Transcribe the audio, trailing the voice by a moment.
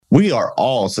We are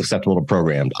all susceptible to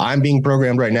programmed. I'm being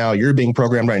programmed right now. You're being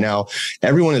programmed right now.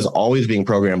 Everyone is always being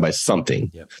programmed by something.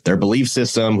 Yep. Their belief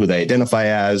system, who they identify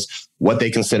as, what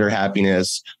they consider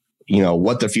happiness,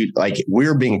 what the future, like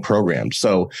we're being programmed.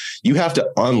 So you have to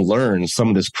unlearn some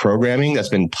of this programming that's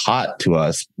been taught to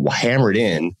us, hammered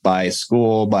in by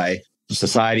school, by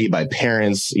society, by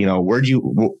parents.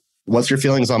 What's your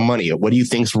feelings on money? What do you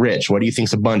think's rich? What do you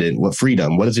think's abundant? What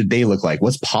freedom? What does your day look like?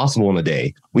 What's possible in a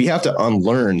day? We have to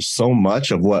unlearn so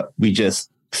much of what we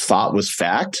just thought was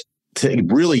fact to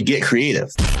really get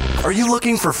creative. Are you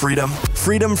looking for freedom?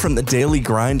 Freedom from the daily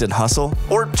grind and hustle?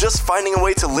 Or just finding a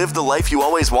way to live the life you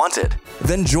always wanted?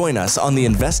 Then join us on the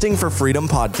Investing for Freedom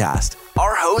podcast.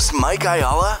 Our host, Mike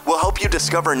Ayala, will help you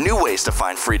discover new ways to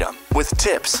find freedom with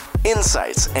tips,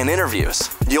 insights, and interviews.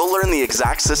 You'll learn the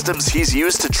exact systems he's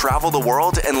used to travel the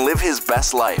world and live his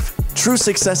best life. True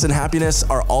success and happiness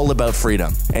are all about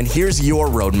freedom. And here's your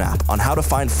roadmap on how to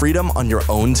find freedom on your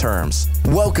own terms.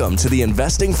 Welcome to the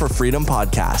Investing for Freedom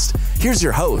podcast. Here's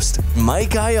your host,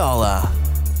 Mike Ayala.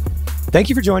 Thank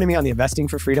you for joining me on the Investing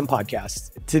for Freedom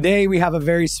podcast. Today, we have a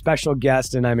very special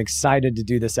guest, and I'm excited to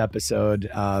do this episode.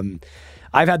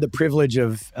 I've had the privilege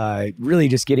of really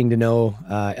just getting to know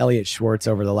Elliot Schwartz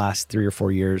over the last 3 or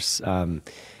 4 years.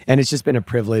 And it's just been a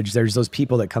privilege. There's those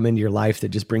people that come into your life that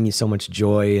just bring you so much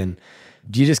joy and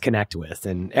you just connect with.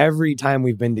 And every time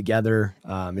we've been together,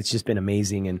 it's just been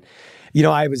amazing. And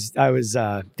I was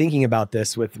thinking about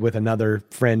this with another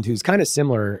friend who's kind of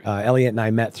similar. Elliot and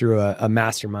I met through a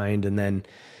mastermind, and then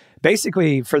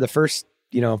basically for the first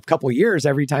couple of years,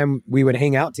 every time we would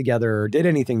hang out together or did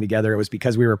anything together, it was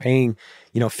because we were paying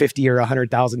 $50,000 or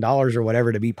 $100,000 or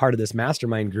whatever to be part of this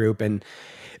mastermind group. And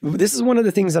this is one of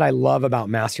the things that I love about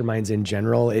masterminds in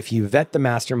general. If you vet the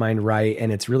mastermind right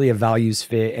and it's really a values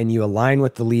fit and you align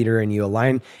with the leader and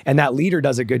that leader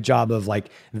does a good job of like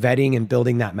vetting and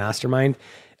building that mastermind,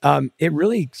 it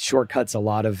really shortcuts a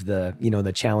lot of the,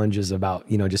 the challenges about,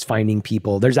 just finding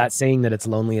people. There's that saying that it's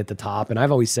lonely at the top. And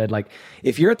I've always said, like,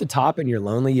 if you're at the top and you're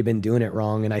lonely, you've been doing it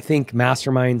wrong. And I think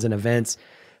masterminds and events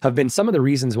have been some of the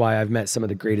reasons why I've met some of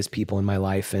the greatest people in my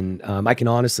life. And I can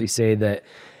honestly say that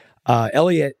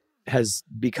Elliot has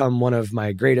become one of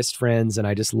my greatest friends. And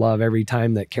I just love every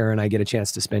time that Kara and I get a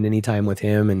chance to spend any time with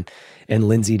him and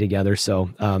Lindsay together. So,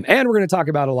 and we're going to talk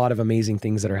about a lot of amazing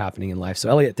things that are happening in life. So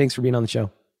Elliot, thanks for being on the show.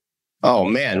 Oh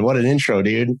man, what an intro,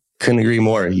 dude. Couldn't agree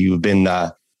more. You've been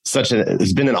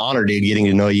it's been an honor, dude, getting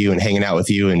to know you and hanging out with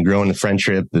you and growing the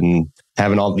friendship and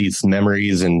having all these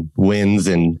memories and wins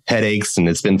and headaches. And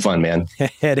it's been fun, man.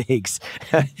 Headaches.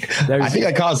 I think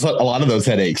I caused a lot of those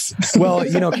headaches. Well,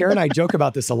 Kara and I joke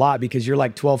about this a lot because you're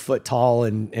like 12 foot tall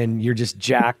and you're just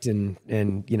jacked and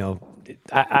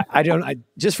I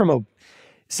just from a,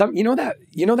 some,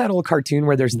 that old cartoon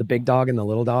where there's the big dog and the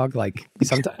little dog. Like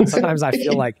sometimes I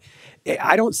feel like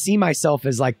I don't see myself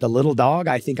as like the little dog.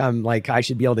 I think I'm like, I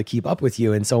should be able to keep up with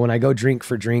you. And so when I go drink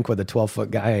for drink with a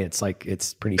 12-foot guy, it's like,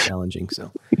 it's pretty challenging.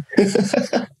 So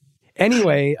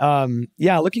anyway,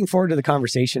 looking forward to the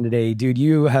conversation today, dude.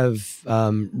 You have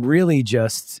really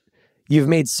you've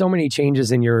made so many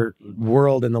changes in your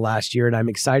world in the last year. And I'm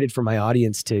excited for my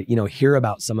audience to, hear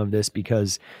about some of this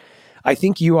because I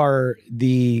think you are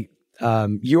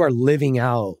living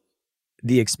out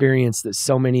the experience that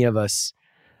so many of us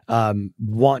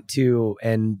want to,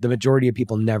 and the majority of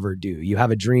people never do. You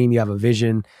have a dream, you have a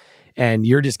vision, and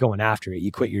you're just going after it.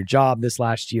 You quit your job this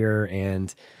last year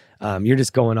and you're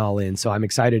just going all in. So I'm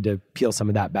excited to peel some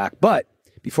of that back. But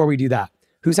before we do that,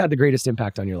 who's had the greatest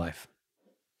impact on your life?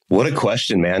 What a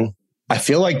question, man. I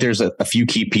feel like there's a few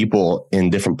key people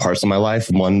in different parts of my life.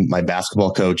 One, my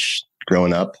basketball coach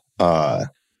growing up,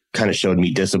 kind of showed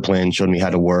me discipline, showed me how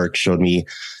to work, showed me,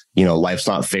 life's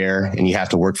not fair and you have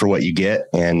to work for what you get.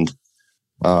 And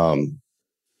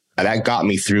that got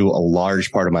me through a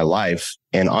large part of my life.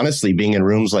 And honestly, being in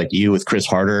rooms like you with Chris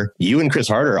Harder,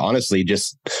 honestly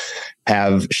just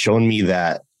have shown me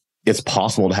that it's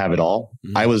possible to have it all.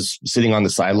 Mm-hmm. I was sitting on the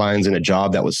sidelines in a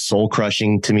job that was soul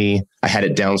crushing to me. I had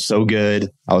it down so good.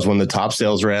 I was one of the top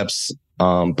sales reps.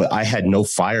 But I had no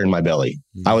fire in my belly.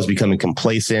 Mm-hmm. I was becoming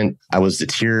complacent. I was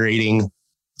deteriorating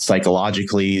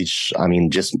psychologically. I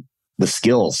mean, just the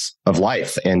skills of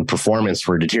life and performance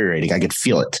were deteriorating. I could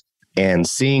feel it. And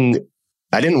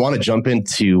I didn't want to jump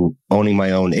into owning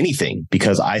my own anything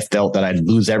because I felt that I'd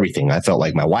lose everything. I felt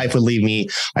like my wife would leave me.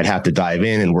 I'd have to dive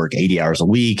in and work 80 hours a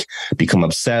week, become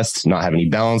obsessed, not have any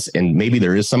balance. And maybe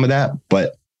there is some of that.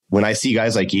 But when I see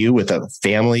guys like you with a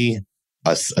family,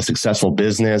 a successful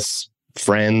business,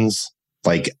 friends,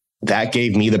 like that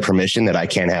gave me the permission that I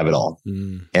can't have it all.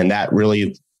 Mm. And that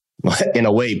really in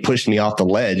a way pushed me off the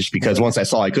ledge, because once I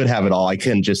saw I could have it all, I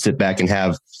couldn't just sit back and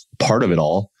have part of it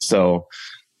all. So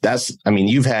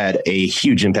you've had a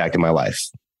huge impact in my life.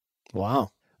 Wow.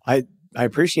 I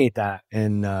appreciate that.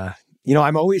 And,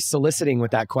 I'm always soliciting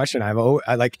with that question.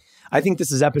 I think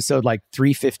this is episode like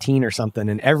 315 or something.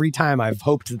 And every time I've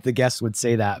hoped that the guest would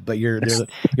say that, but you're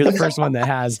the first one that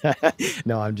has.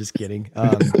 No, I'm just kidding.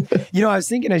 I was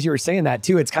thinking as you were saying that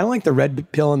too, it's kind of like the red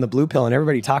pill and the blue pill, and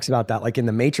everybody talks about that like in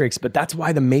The Matrix, but that's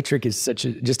why The Matrix is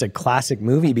just a classic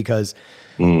movie, because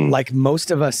like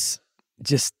most of us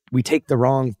we take the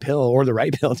wrong pill or the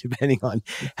right pill, depending on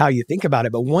how you think about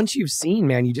it. But once you've seen,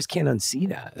 man, you just can't unsee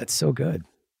that. That's so good.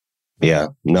 Yeah,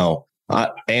 no.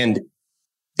 And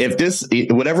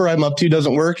if whatever I'm up to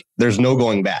doesn't work, there's no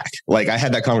going back. Like I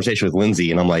had that conversation with Lindsay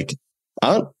and I'm like,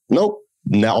 nope,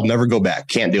 I'll never go back.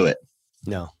 Can't do it.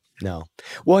 No.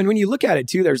 Well, and when you look at it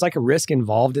too, there's like a risk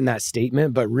involved in that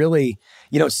statement, but really,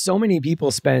 so many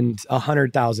people spend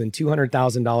 $100,000,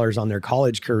 $200,000 on their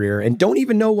college career and don't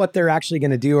even know what they're actually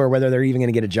going to do or whether they're even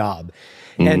going to get a job.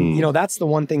 And, that's the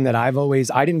one thing that I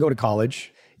didn't go to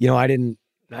college. I didn't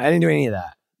do any of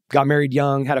that. Got married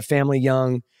young, had a family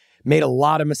young, made a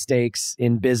lot of mistakes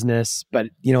in business. But,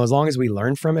 as long as we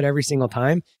learn from it every single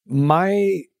time,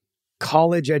 my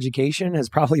college education has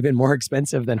probably been more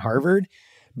expensive than Harvard.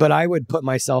 But I would put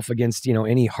myself against,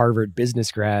 any Harvard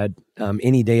business grad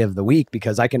any day of the week,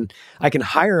 because I can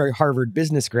hire a Harvard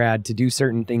business grad to do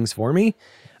certain things for me.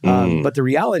 But the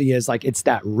reality is like, it's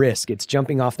that risk. It's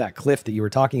jumping off that cliff that you were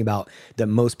talking about that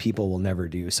most people will never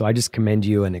do. So I just commend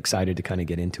you and excited to kind of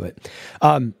get into it.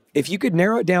 If you could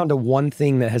narrow it down to one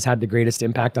thing that has had the greatest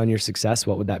impact on your success,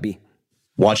 what would that be?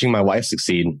 Watching my wife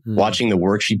succeed, watching the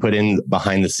work she put in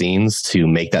behind the scenes to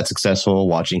make that successful,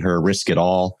 watching her risk it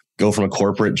all, go from a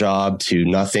corporate job to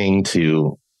nothing,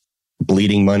 to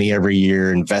bleeding money every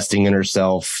year, investing in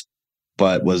herself,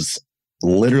 but was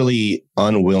literally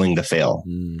unwilling to fail.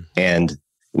 And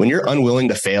when you're unwilling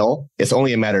to fail, it's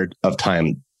only a matter of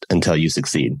time until you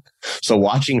succeed. So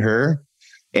watching her,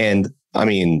 and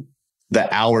the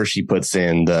hours she puts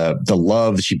in, the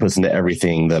love she puts into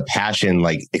everything, the passion,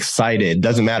 like excited,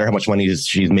 doesn't matter how much money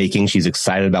she's making, she's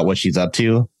excited about what she's up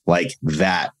to. Like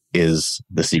that is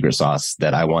the secret sauce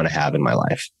that I want to have in my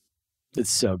life. It's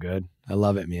so good. I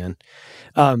love it, man.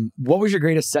 What was your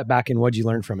greatest setback and what'd you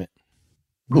learn from it?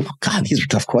 Oh, God, these are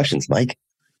tough questions, Mike.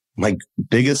 My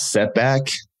biggest setback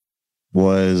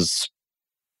was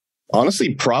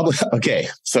honestly probably, okay.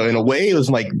 So in a way, it was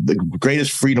like the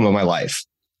greatest freedom of my life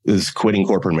is quitting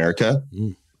corporate America.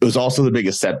 It was also the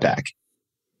biggest setback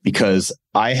because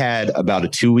I had about a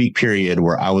 2-week period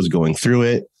where I was going through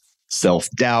it,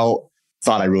 self-doubt,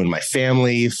 thought I ruined my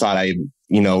family, thought I,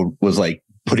 was like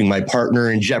putting my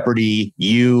partner in jeopardy.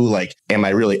 Am I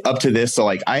really up to this? So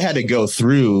like, I had to go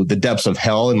through the depths of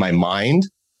hell in my mind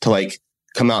to like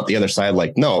come out the other side.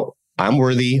 Like, no, I'm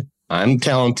worthy. I'm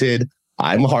talented.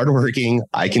 I'm hardworking.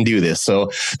 I can do this.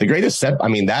 So the greatest step,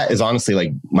 that is honestly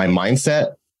like my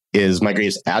mindset is my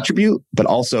greatest attribute, but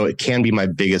also it can be my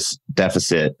biggest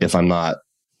deficit if I'm not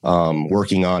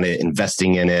working on it,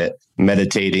 investing in it,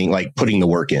 meditating, like putting the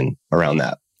work in around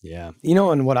that. Yeah.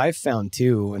 And what I've found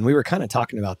too, and we were kind of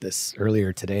talking about this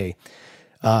earlier today,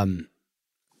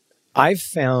 I've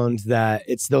found that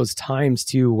it's those times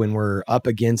too, when we're up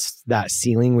against that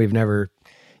ceiling we've never,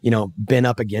 been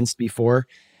up against before,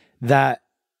 that,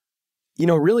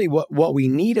 really what we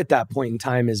need at that point in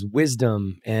time is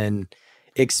wisdom and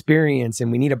experience,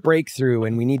 and we need a breakthrough,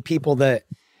 and we need people that,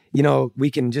 we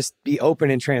can just be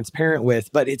open and transparent with.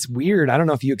 But it's weird. I don't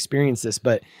know if you experience this,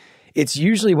 but it's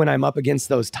usually when I'm up against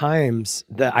those times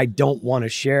that I don't want to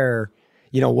share,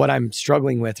 what I'm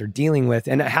struggling with or dealing with.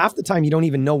 And half the time you don't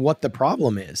even know what the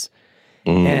problem is.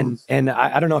 And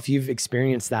I don't know if you've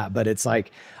experienced that, but it's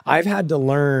like, I've had to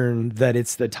learn that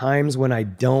it's the times when I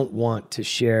don't want to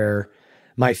share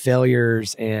my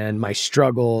failures and my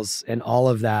struggles and all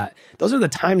of that. Those are the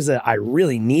times that I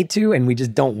really need to, and we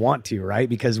just don't want to, right?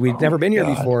 Because we've never been here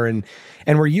before, and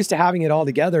we're used to having it all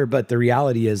together. But the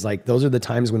reality is, like, those are the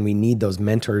times when we need those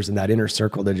mentors and that inner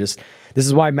circle to this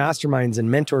is why masterminds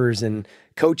and mentors and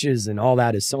coaches and all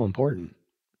that is so important.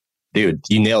 Dude,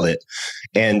 you nailed it.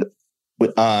 And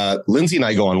Lindsay and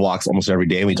I go on walks almost every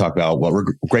day, and we talk about what we're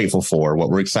grateful for, what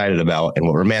we're excited about, and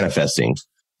what we're manifesting.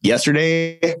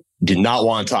 Yesterday, did not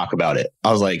want to talk about it.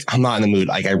 I was like, I'm not in the mood.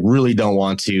 Like, I really don't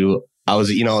want to. I was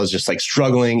just like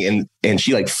struggling, and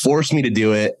she like forced me to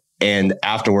do it. And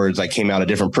afterwards I came out a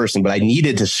different person, but I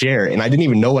needed to share, and I didn't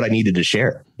even know what I needed to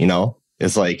share.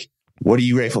 It's like, what are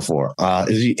you grateful for?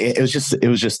 It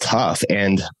was just tough.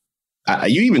 And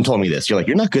you even told me this. You're like,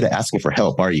 you're not good at asking for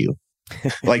help, are you?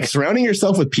 Like surrounding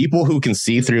yourself with people who can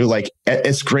see through, like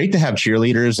it's great to have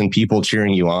cheerleaders and people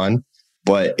cheering you on,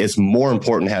 but it's more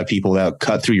important to have people that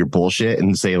cut through your bullshit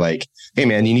and say like, hey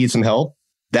man, you need some help.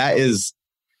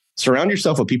 Surround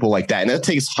yourself with people like that. And that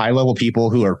takes high level people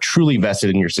who are truly vested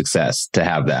in your success to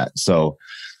have that. So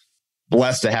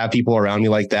blessed to have people around me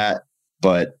like that.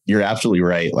 But you're absolutely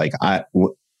right. Like I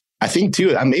think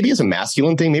too, maybe it's a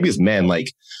masculine thing, maybe it's men.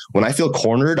 Like when I feel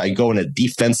cornered, I go in a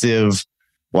defensive,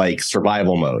 like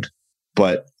survival mode.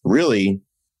 But really,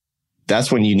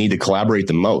 that's when you need to collaborate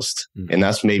the most. Mm-hmm. And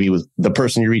that's maybe with the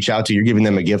person you reach out to, you're giving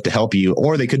them a gift to help you,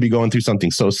 or they could be going through something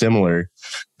so similar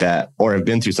or have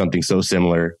been through something so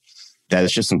similar that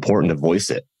it's just important to voice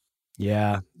it.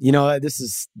 Yeah. You know,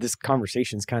 this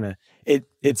conversation's kind of,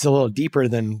 it's a little deeper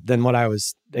than what I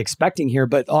was expecting here,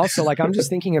 but also like, I'm just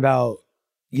thinking about,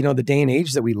 you know, the day and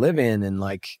age that we live in, and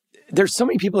like, there's so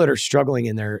many people that are struggling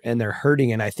and they're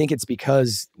hurting. And I think it's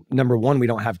because, number one, we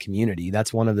don't have community.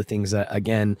 That's one of the things that,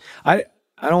 again, I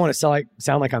don't want to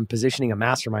sound like I'm positioning a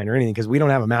mastermind or anything, because we don't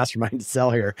have a mastermind to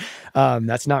sell here.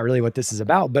 That's not really what this is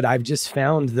about. But I've just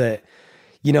found that,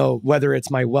 you know, whether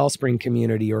it's my Wellspring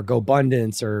community or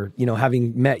GoBundance, or, you know,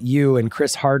 having met you and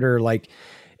Chris Harder, like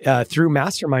through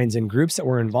masterminds and groups that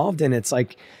we're involved in, it's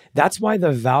like, that's why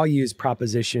the values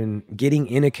proposition, getting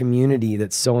in a community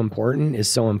that's so important, is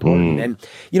so important. And,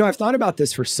 you know, I've thought about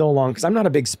this for so long because I'm not a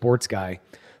big sports guy,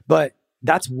 but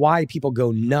that's why people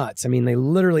go nuts. I mean, they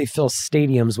literally fill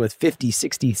stadiums with 50,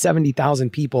 60, 70,000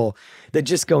 people that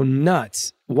just go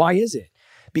nuts. Why is it?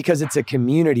 Because it's a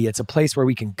community. It's a place where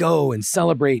we can go and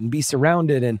celebrate and be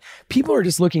surrounded. And people are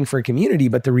just looking for a community.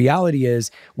 But the reality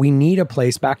is we need a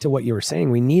place, back to what you were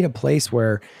saying, we need a place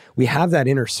where we have that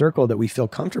inner circle that we feel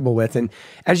comfortable with. And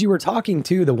as you were talking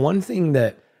too, the one thing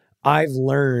that I've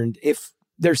learned, if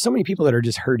there's so many people that are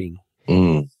just hurting,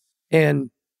 and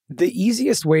the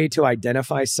easiest way to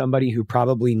identify somebody who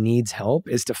probably needs help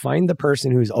is to find the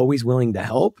person who's always willing to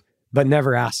help, but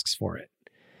never asks for it.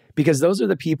 Because those are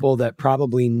the people that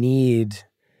probably need,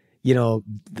 you know,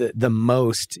 the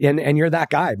most. And you're that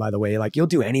guy, by the way. Like, you'll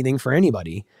do anything for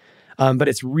anybody. But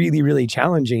it's really, really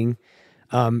challenging.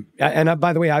 By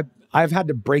the way, I've had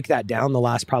to break that down the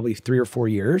last probably 3 or 4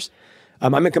 years.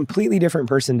 I'm a completely different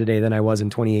person today than I was in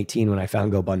 2018 when I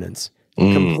found GoBundance.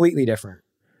 Completely different.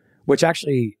 Which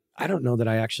actually, I don't know that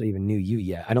I actually even knew you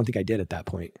yet. I don't think I did at that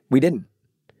point. We didn't.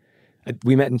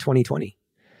 We met in 2020.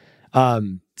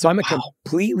 So I'm a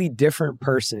completely different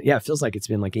person. Yeah, it feels like it's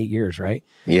been like 8 years, right?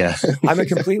 Yeah. I'm a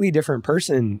completely different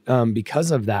person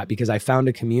because of that, because I found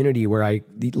a community where I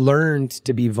learned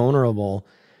to be vulnerable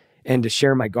and to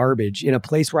share my garbage in a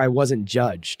place where I wasn't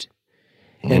judged.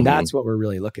 And that's what we're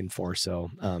really looking for.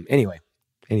 So anyway,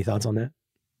 any thoughts on that?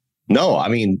 No, I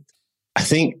mean, I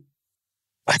think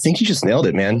you just nailed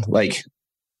it, man. Like,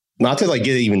 not to like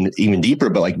get even deeper,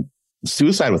 but like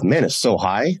suicide with men is so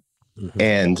high.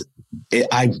 And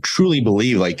I truly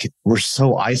believe like we're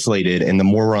so isolated, and the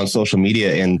more we're on social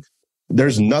media, and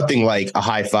there's nothing like a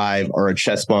high five or a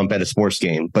chest bump at a sports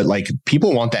game, but like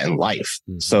people want that in life.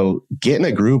 So get in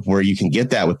a group where you can get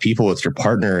that with people, with your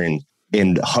partner,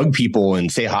 and hug people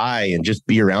and say hi and just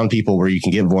be around people where you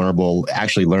can get vulnerable,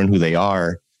 actually learn who they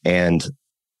are. And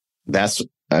that's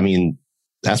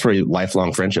where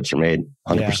lifelong friendships are made,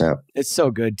 100%. Yeah, it's so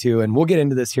good too. And we'll get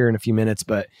into this here in a few minutes,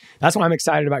 but that's why I'm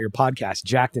excited about your podcast,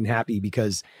 Jacked and Happy,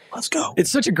 because let's go.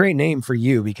 It's such a great name for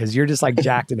you, because you're just like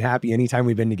jacked and happy. Anytime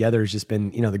we've been together, it's just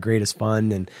been, you know, the greatest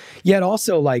fun. And yet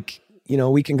also like, you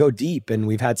know, we can go deep, and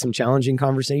we've had some challenging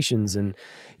conversations, and,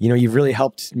 you know, you've really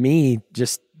helped me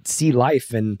just see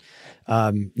life and,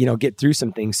 you know, get through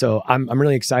some things. So I'm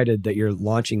really excited that you're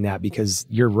launching that, because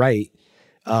you're right.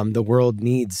 The world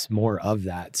needs more of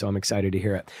that. So I'm excited to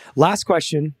hear it. Last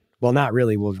question. Well, not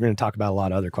really. We're going to talk about a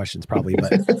lot of other questions probably,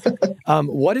 but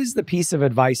what is the piece of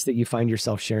advice that you find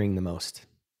yourself sharing the most?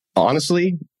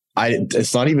 Honestly,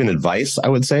 it's not even advice, I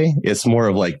would say. It's more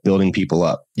of like building people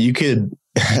up.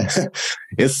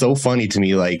 It's so funny to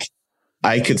me. Like,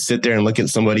 I could sit there and look at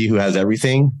somebody who has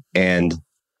everything, and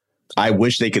I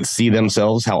wish they could see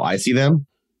themselves how I see them,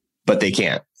 but they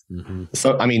can't.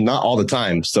 So, I mean, not all the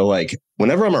time. So like,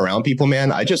 whenever I'm around people,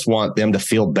 man, I just want them to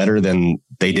feel better than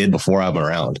they did before I'm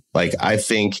around. Like, I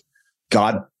think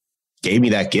God gave me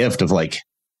that gift of like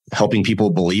helping people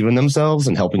believe in themselves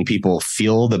and helping people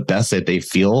feel the best that they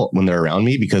feel when they're around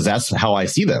me, because that's how I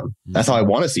see them. That's how I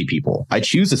want to see people. I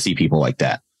choose to see people like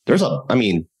that.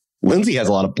 Lindsay has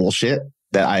a lot of bullshit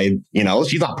that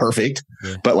she's not perfect,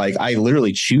 but like, I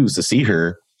literally choose to see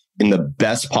her in the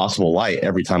best possible light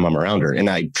every time I'm around her. And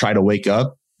I try to wake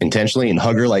up intentionally and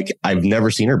hug her like I've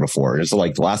never seen her before. It's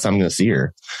like the last time I'm going to see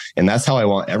her. And that's how I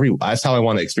want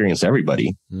to experience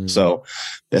everybody. So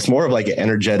it's more of like an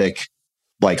energetic,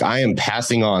 like I am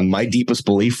passing on my deepest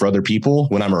belief for other people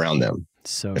when I'm around them.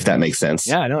 So if that makes sense.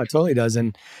 Yeah, no, it totally does.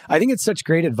 And I think it's such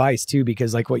great advice too,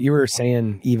 because like what you were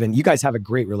saying, even you guys have a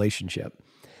great relationship.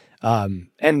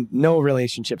 And no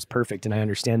relationship's perfect. And I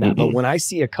understand that. But when I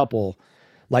see a couple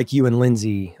like you and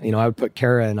Lindsay, you know, I would put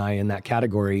Kara and I in that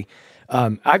category.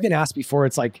 I've been asked before,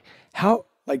 it's like,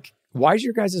 why is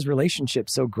your guys' relationship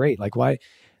so great? Like why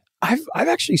I've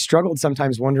actually struggled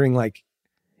sometimes wondering like,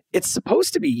 it's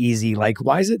supposed to be easy. Like,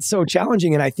 why is it so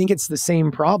challenging? And I think it's the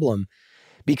same problem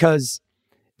because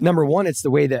number one, it's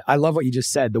the way that I love what you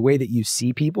just said, the way that you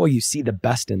see people, you see the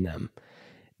best in them.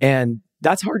 And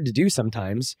that's hard to do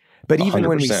sometimes. But even 100%.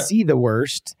 When we see the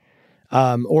worst,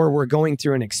 or we're going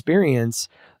through an experience,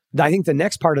 I think the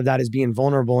next part of that is being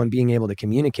vulnerable and being able to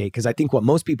communicate. Because I think what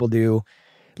most people do,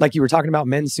 like you were talking about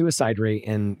men's suicide rate,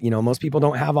 and you know, most people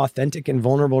don't have authentic and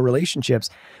vulnerable relationships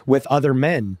with other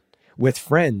men, with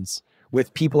friends,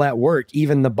 with people at work.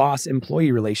 Even the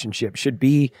boss-employee relationship should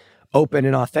be open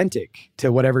and authentic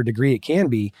to whatever degree it can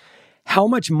be. How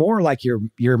much more like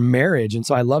your marriage? And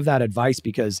so I love that advice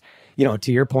because, you know,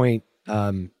 to your point,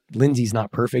 Lindsay's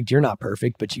not perfect. You're not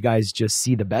perfect, but you guys just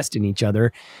see the best in each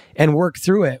other and work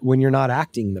through it when you're not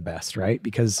acting the best, right?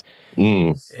 Because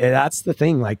that's the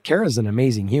thing. Like Kara's an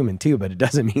amazing human too, but it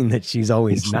doesn't mean that she's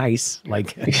always nice.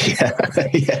 Like,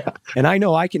 yeah. And I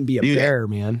know I can be a bear,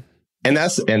 man. And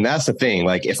that's the thing.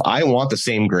 Like if I want the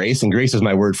same grace, and grace is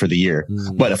my word for the year,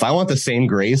 but if I want the same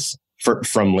grace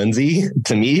from Lindsay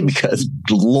to me, because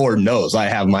Lord knows I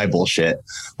have my bullshit,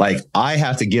 like I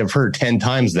have to give her 10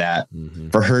 times that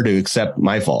for her to accept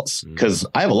my faults, because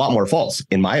I have a lot more faults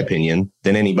in my opinion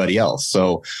than anybody else.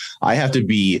 So I have to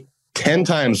be 10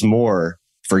 times more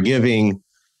forgiving,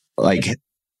 like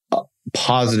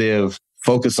positive,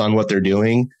 focus on what they're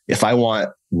doing if I want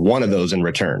one of those in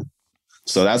return.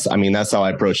 So that's how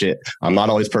I approach it. I'm not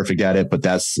always perfect at it, but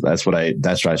that's what I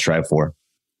strive for.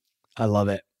 I love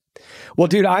it. Well,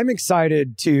 dude, I'm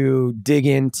excited to dig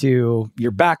into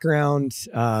your background.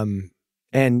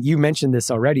 And you mentioned this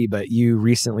already, but you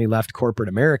recently left corporate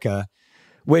America,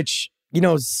 which, you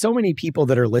know, so many people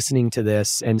that are listening to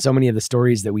this and so many of the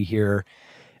stories that we hear,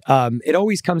 it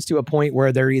always comes to a point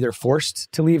where they're either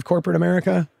forced to leave corporate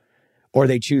America or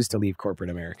they choose to leave corporate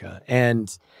America.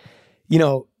 And, you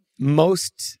know,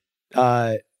 most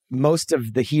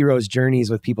of the heroes' journeys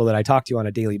with people that I talk to on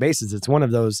a daily basis, it's one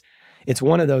of those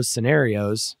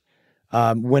scenarios.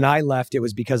 When I left, it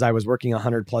was because I was working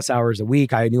 100+ hours a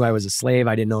week. I knew I was a slave.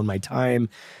 I didn't own my time.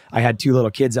 I had 2 little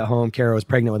kids at home. Kara was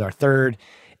pregnant with our 3rd,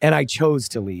 and I chose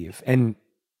to leave. And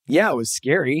yeah, it was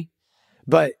scary,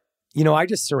 but you know, I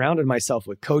just surrounded myself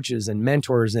with coaches and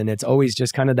mentors, and it's always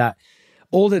just kind of that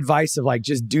old advice of like,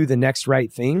 just do the next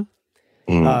right thing.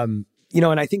 You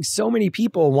know, and I think so many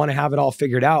people want to have it all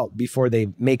figured out before they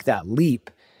make that leap.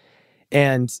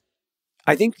 And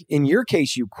I think in your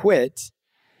case, you quit,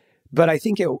 but I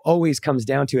think it always comes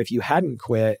down to if you hadn't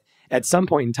quit, at some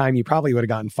point in time, you probably would have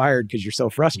gotten fired because you're so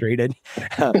frustrated.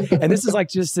 And this is like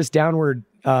just this downward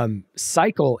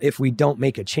cycle if we don't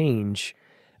make a change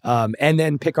and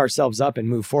then pick ourselves up and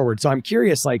move forward. So I'm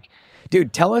curious, like,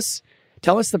 dude, tell us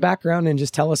the background and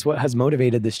just tell us what has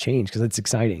motivated this change, because it's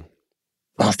exciting.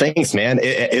 Oh, thanks, man.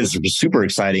 It is super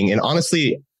exciting. And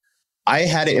honestly, I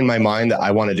had it in my mind that I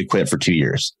wanted to quit for 2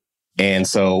 years. And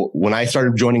so when I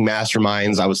started joining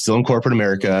masterminds, I was still in corporate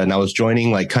America and I was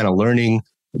joining, like kind of learning,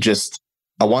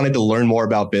 I wanted to learn more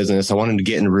about business. I wanted to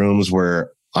get in rooms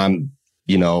where I'm,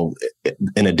 you know,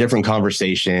 in a different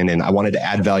conversation, and I wanted to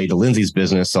add value to Lindsay's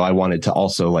business. So I wanted to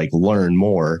also like learn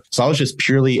more. So I was just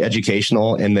purely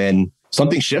educational. And then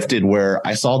something shifted where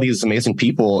I saw these amazing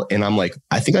people and I'm like,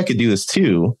 I think I could do this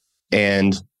too.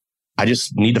 And I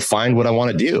just need to find what I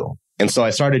want to do. And so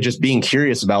I started just being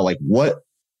curious about like, what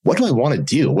do I want to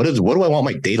do? What do I want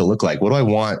my day to look like? What do I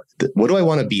want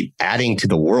to be adding to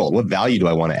the world? What value do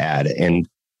I want to add? And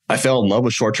I fell in love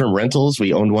with short-term rentals.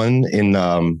 We owned one in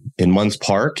Munns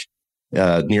Park,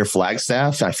 near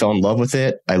Flagstaff. I fell in love with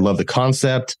it. I love the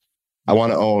concept. I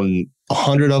want to own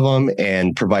 100 of them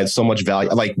and provide so much value.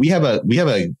 Like we have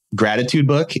a gratitude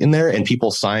book in there, and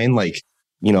people sign like,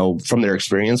 you know, from their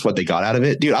experience, what they got out of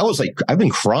it. Dude, I was like, I've been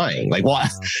crying. Like, well,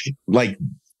 like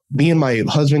me and my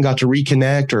husband got to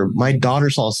reconnect, or my daughter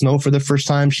saw snow for the first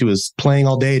time. She was playing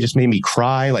all day. It just made me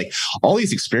cry. Like all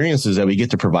these experiences that we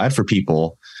get to provide for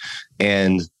people.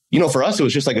 And, you know, for us, it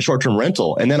was just like a short-term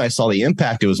rental. And then I saw the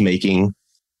impact it was making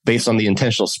based on the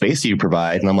intentional space that you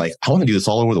provide. And I'm like, I want to do this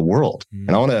all over the world. And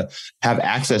I want to have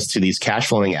access to these cash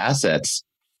flowing assets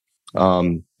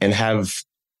and have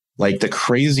like the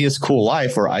craziest cool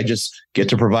life where I just get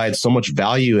to provide so much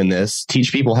value in this,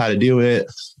 teach people how to do it,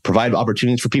 provide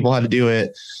opportunities for people how to do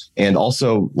it, and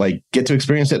also like get to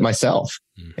experience it myself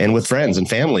and with friends and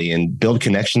family and build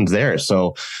connections there.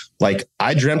 So like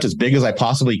I dreamt as big as I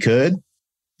possibly could.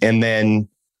 And then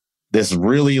this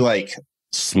really like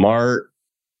smart,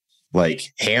 like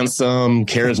handsome,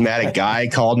 charismatic guy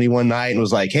called me one night and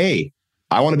was like, "Hey,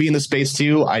 I want to be in this space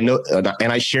too. I know."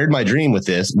 And I shared my dream with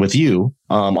you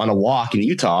on a walk in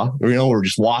Utah. We're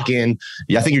just walking.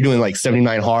 Yeah, I think you're doing like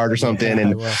 79 hard or something.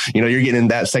 Yeah, and, you're getting in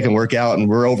that second workout and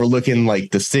we're overlooking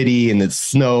like the city and it's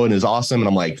snow and it's awesome. And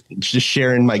I'm like just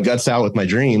sharing my guts out with my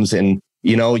dreams. And,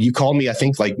 you called me, I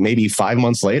think like maybe 5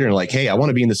 months later and like, "Hey, I want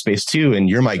to be in this space too. And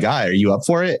you're my guy. Are you up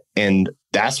for it?" And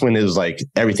that's when it was like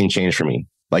everything changed for me.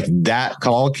 Like that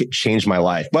call changed my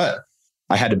life. But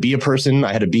I had to be a person.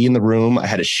 I had to be in the room. I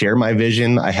had to share my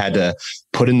vision. I had to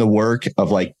put in the work of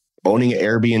like owning an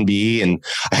Airbnb, and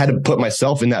I had to put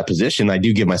myself in that position. I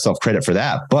do give myself credit for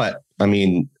that. But I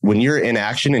mean, when you're in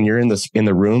action and you're in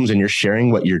the rooms and you're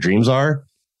sharing what your dreams are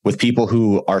with people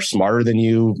who are smarter than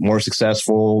you, more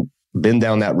successful, been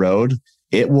down that road,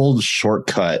 it will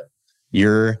shortcut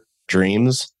your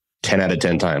dreams 10 out of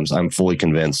 10 times. I'm fully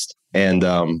convinced. And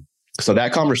so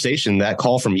that conversation, that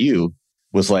call from you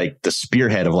was like the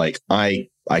spearhead of like, I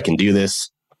can do this.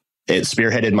 It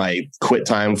spearheaded my quit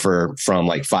time from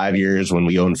like 5 years when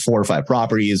we owned 4 or 5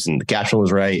 properties and the cash flow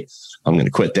was right. I'm going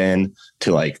to quit then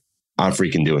to like, I'm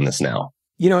freaking doing this now.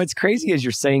 It's crazy as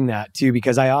you're saying that too,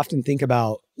 because I often think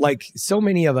about like so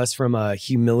many of us from a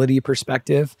humility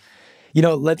perspective.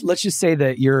 Let's just say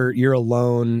that you're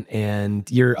alone and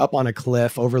you're up on a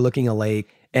cliff overlooking a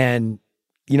lake and,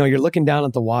 you're looking down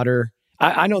at the water.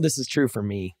 I know this is true for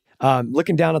me.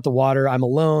 Looking down at the water, I'm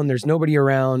alone. There's nobody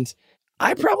around.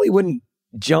 I probably wouldn't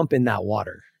jump in that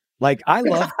water. Like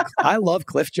I love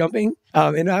cliff jumping.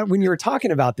 When you were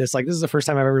talking about this, like this is the first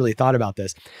time I've ever really thought about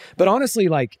this. But honestly,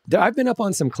 like I've been up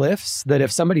on some cliffs that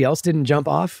if somebody else didn't jump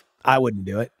off, I wouldn't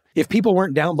do it. If people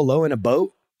weren't down below in a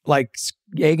boat, like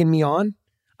egging me on,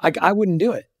 I wouldn't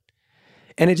do it.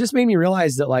 And it just made me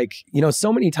realize that like,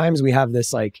 so many times we have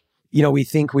this like, we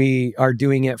think we are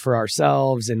doing it for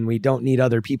ourselves and we don't need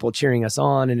other people cheering us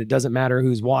on and it doesn't matter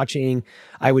who's watching.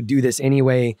 I would do this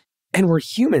anyway. And we're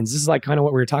humans. This is like kind of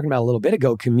what we were talking about a little bit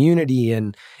ago, community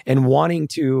and wanting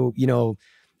to,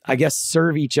 I guess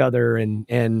serve each other.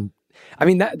 And I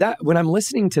mean that when I'm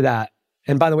listening to that,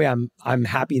 and by the way, I'm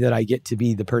happy that I get to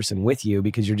be the person with you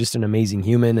because you're just an amazing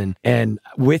human and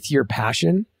with your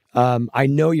passion. I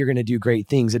know you're going to do great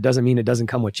things. It doesn't mean it doesn't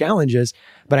come with challenges,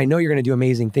 but I know you're going to do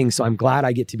amazing things. So I'm glad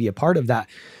I get to be a part of that.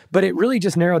 But it really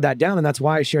just narrowed that down. And that's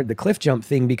why I shared the cliff jump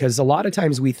thing, because a lot of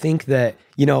times we think that,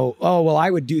 oh, well, I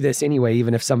would do this anyway,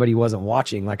 even if somebody wasn't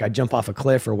watching, like I'd jump off a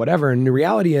cliff or whatever. And the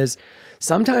reality is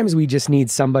sometimes we just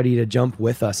need somebody to jump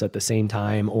with us at the same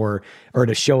time or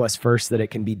to show us first that it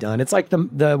can be done. It's like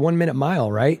the 1 minute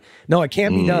mile, right? No, it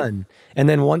can't be done. And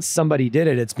then once somebody did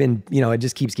it, it's been, it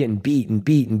just keeps getting beat and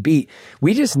beat and beat.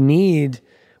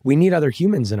 We need other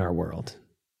humans in our world.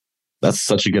 That's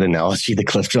such a good analogy, the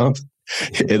cliff jump.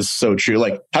 It's so true.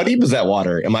 Like, how deep is that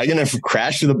water? Am I going to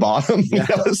crash to the bottom? Yeah.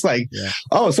 It's like,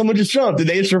 oh, someone just jumped and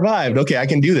they survived. Okay, I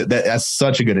can do that. That's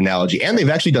such a good analogy. And they've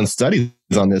actually done studies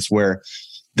on this where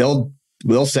they'll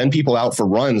send people out for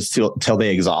runs till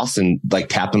they exhaust and like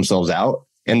tap themselves out.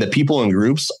 And the people in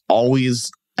groups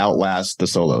always outlast the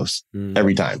solos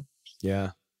every time.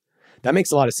 Yeah, that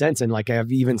makes a lot of sense. And like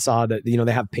I've even saw that,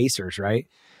 they have pacers, right?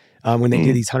 When they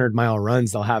do these 100-mile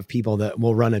runs, they'll have people that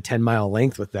will run a 10-mile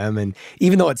length with them. And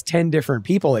even though it's 10 different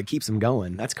people, it keeps them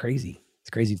going. That's crazy.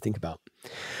 It's crazy to think about.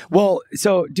 Well,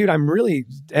 so dude,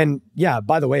 and yeah,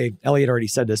 by the way, Elliot already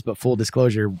said this, but full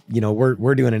disclosure,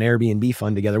 we're doing an Airbnb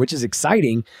fund together, which is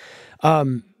exciting.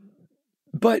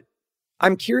 But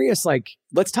I'm curious, like,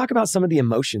 let's talk about some of the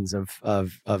emotions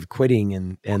of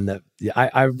quitting and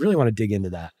I really want to dig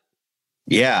into that.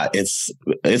 Yeah, it's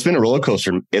been a roller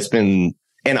coaster.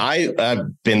 And I've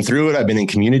been through it. I've been in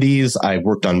communities. I've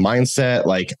worked on mindset.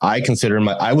 Like I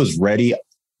was ready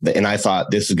and I thought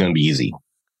this is going to be easy.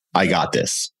 I got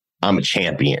this. I'm a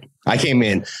champion. I came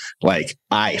in like,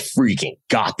 I freaking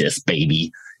got this,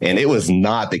 baby. And it was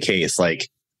not the case. Like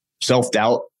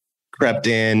self-doubt crept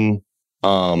in,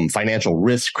 financial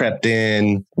risk crept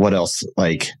in. What else?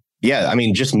 Like, yeah, I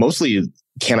mean, just mostly,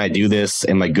 can I do this?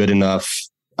 Am I good enough?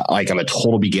 Like I'm a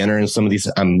total beginner in some of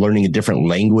these. I'm learning a different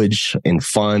language in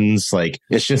funds. Like,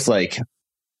 it's just like,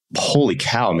 holy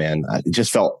cow, man. I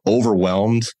just felt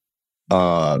overwhelmed.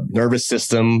 Nervous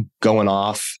system going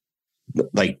off,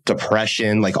 like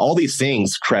depression, like all these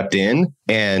things crept in.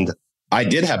 And I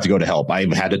did have to go to help. I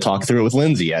had to talk through it with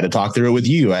Lindsay. I had to talk through it with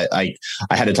you. I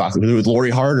had to talk through it with Lori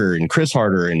Harder and Chris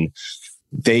Harder, and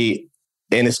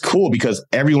it's cool because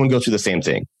everyone goes through the same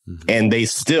thing. Mm-hmm. And they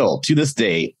still, to this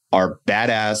day, are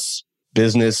badass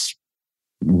business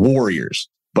warriors,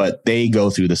 but they go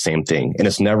through the same thing, and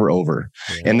it's never over.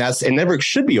 Yeah. And it never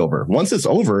should be over. Once it's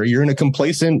over, you're in a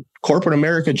complacent corporate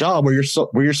America job where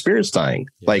your spirit's dying.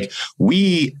 Yeah. Like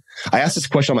I ask this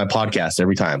question on my podcast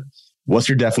every time. What's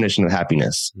your definition of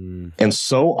happiness? Mm. And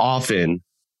so often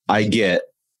I get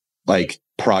like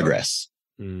progress,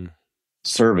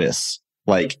 service,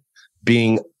 like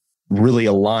being really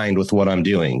aligned with what I'm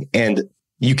doing. And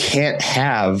you can't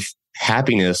have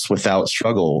happiness without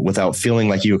struggle, without feeling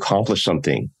like you accomplished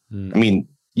something. I mean,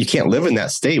 you can't live in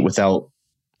that state without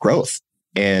growth.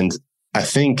 And I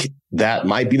think that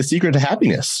might be the secret to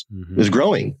happiness is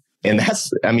growing. And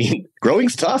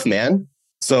growing's tough, man.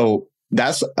 So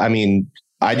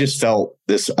I just felt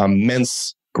this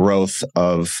immense growth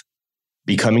of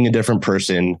becoming a different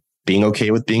person, being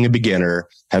okay with being a beginner,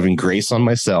 having grace on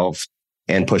myself,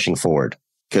 and pushing forward.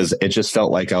 Because it just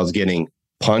felt like I was getting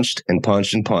punched and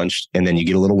punched and punched, and then you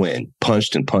get a little win.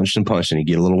 Punched and punched and punched, and you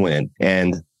get a little win.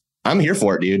 And I'm here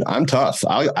for it, dude. I'm tough.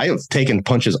 I have taken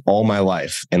punches all my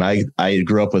life, and I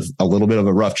grew up with a little bit of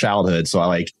a rough childhood. So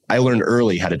I learned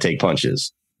early how to take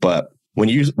punches. But when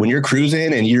you're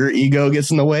cruising and your ego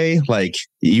gets in the way, like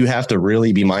you have to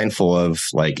really be mindful of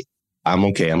like, I'm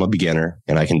okay. I'm a beginner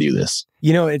and I can do this.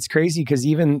 You know, it's crazy because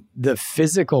even the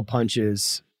physical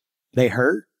punches, they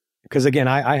hurt. Because again,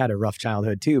 I had a rough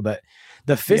childhood too, but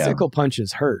the physical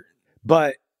punches hurt.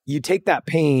 But you take that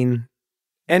pain,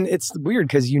 and it's weird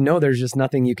because there's just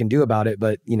nothing you can do about it,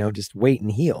 but just wait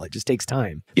and heal. It just takes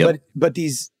time. Yep. But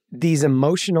these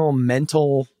emotional,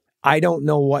 mental, I don't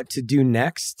know what to do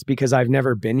next because I've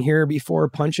never been here before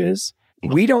punches.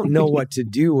 We don't know what to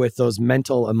do with those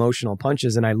mental, emotional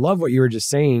punches. And I love what you were just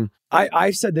saying.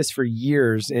 I've said this for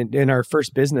years. In our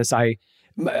first business, I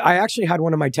actually had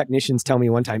one of my technicians tell me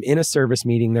one time in a service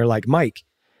meeting, they're like, Mike,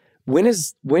 when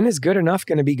is good enough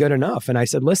going to be good enough? And I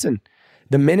said, listen,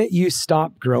 the minute you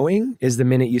stop growing is the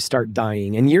minute you start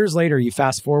dying. And years later, you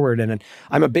fast forward, and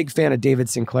I'm a big fan of David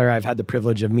Sinclair. I've had the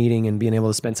privilege of meeting and being able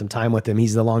to spend some time with him.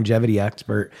 He's the longevity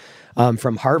expert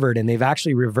from Harvard, and they've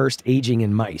actually reversed aging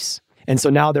in mice. And so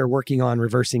now they're working on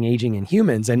reversing aging in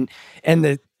humans.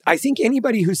 I think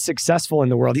anybody who's successful in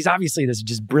the world, he's obviously this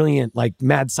just brilliant, like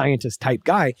mad scientist type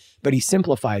guy, but he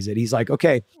simplifies it. He's like,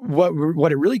 okay,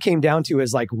 what it really came down to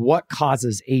is like, what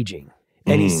causes aging?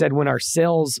 And he said, when our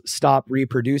cells stop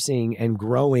reproducing and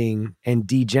growing and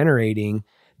degenerating,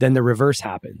 then the reverse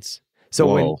happens.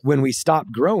 So when we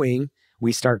stop growing,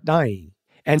 we start dying.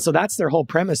 And so that's their whole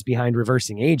premise behind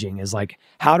reversing aging is like,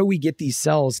 how do we get these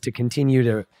cells to continue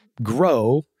to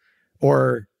grow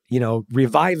or,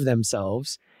 revive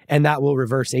themselves? And that will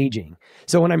reverse aging.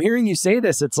 So when I'm hearing you say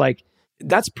this, it's like,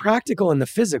 that's practical in the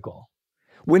physical.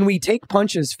 When we take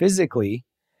punches physically,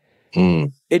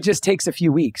 it just takes a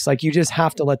few weeks. Like you just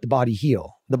have to let the body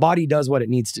heal. The body does what it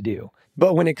needs to do.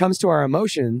 But when it comes to our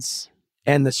emotions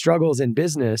and the struggles in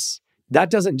business, that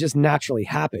doesn't just naturally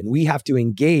happen. We have to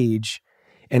engage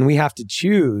and we have to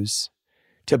choose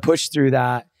to push through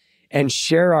that and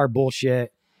share our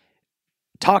bullshit,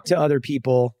 talk to other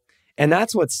people. And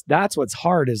that's what's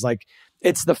hard is like,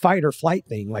 it's the fight or flight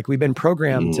thing. Like we've been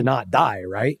programmed to not die,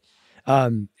 right?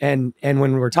 And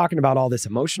when we're talking about all this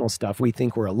emotional stuff, we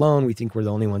think we're alone. We think we're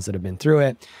the only ones that have been through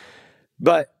it.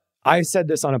 But I said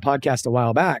this on a podcast a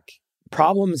while back.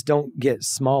 Problems don't get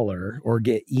smaller or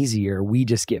get easier. We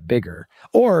just get bigger.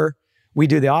 Or we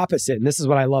do the opposite. And this is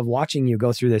what I love watching you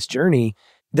go through this journey.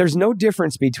 There's no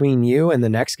difference between you and the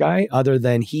next guy other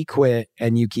than he quit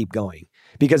and you keep going.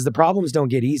 Because the problems don't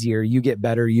get easier. You get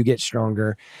better, you get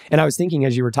stronger. And I was thinking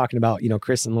as you were talking about,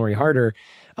 Chris and Lori Harder,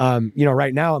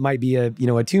 right now it might be a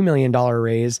 $2 million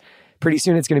raise. Pretty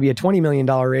soon it's going to be a $20 million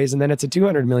raise, and then it's a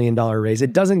 $200 million raise.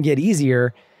 It doesn't get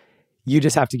easier. You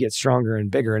just have to get stronger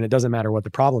and bigger. And it doesn't matter what the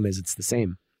problem is. It's the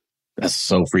same. That's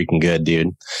so freaking good, dude.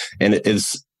 And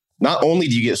it's not only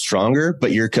do you get stronger,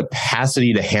 but your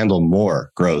capacity to handle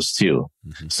more grows too.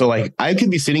 Mm-hmm. So like I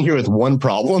could be sitting here with one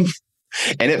problem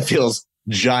and it feels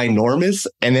ginormous.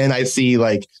 And then I see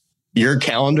like your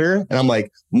calendar and I'm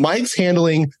like, Mike's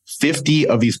handling 50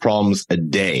 of these problems a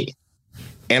day.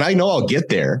 And I know I'll get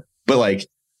there, but like,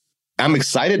 I'm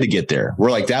excited to get there. Where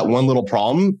like that one little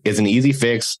problem is an easy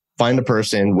fix, find a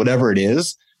person, whatever it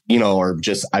is, or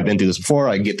just, I've been through this before,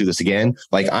 I can get through this again.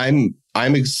 Like I'm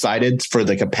excited for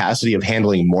the capacity of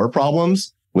handling more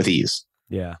problems with ease.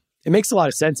 Yeah. It makes a lot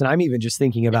of sense. And I'm even just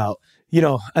thinking about,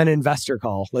 an investor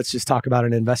call. Let's just talk about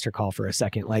an investor call for a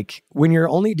second. Like when you're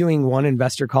only doing one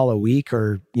investor call a week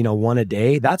or, one a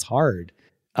day, that's hard.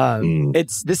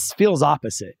 This feels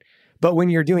opposite. But when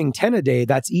you're doing 10 a day,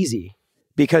 that's easy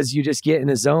because you just get in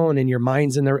a zone and your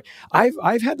mind's in the,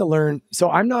 I've had to learn.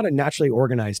 So I'm not a naturally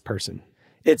organized person.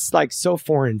 It's like so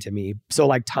foreign to me. So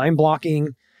like time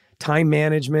blocking, time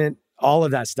management, all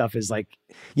of that stuff is like,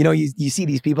 you see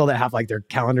these people that have like their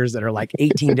calendars that are like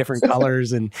 18 different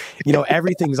colors and,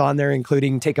 everything's on there,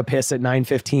 including take a piss at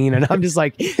 9:15. And I'm just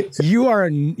like, you're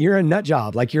a nut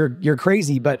job. Like you're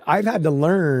crazy. But I've had to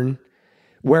learn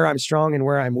where I'm strong and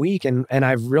where I'm weak. And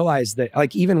I've realized that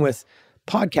like, even with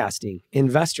podcasting,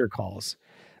 investor calls,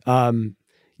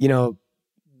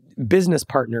 business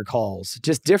partner calls,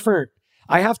 just different,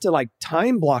 I have to like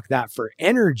time block that for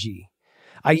energy.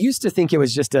 I used to think it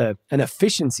was just an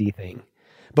efficiency thing,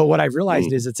 but what I've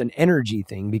realized is it's an energy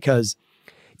thing because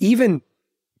even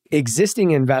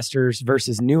existing investors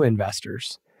versus new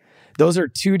investors, those are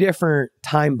two different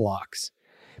time blocks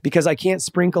because I can't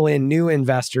sprinkle in new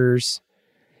investors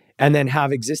and then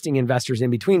have existing investors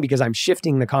in between because I'm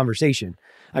shifting the conversation.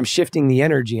 I'm shifting the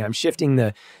energy. I'm shifting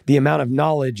the amount of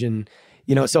knowledge and,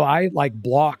 so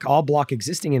I'll block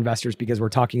existing investors because we're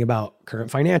talking about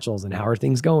current financials and how are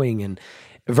things going and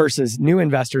versus new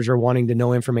investors are wanting to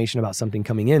know information about something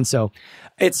coming in. So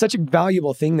it's such a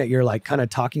valuable thing that you're like kind of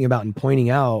talking about and pointing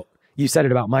out. You said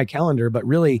it about my calendar, but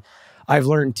really I've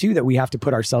learned too that we have to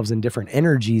put ourselves in different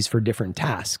energies for different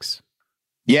tasks.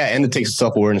 Yeah. And it takes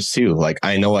self-awareness too. Like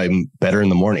I know I'm better in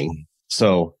the morning.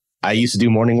 So I used to do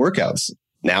morning workouts.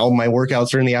 Now my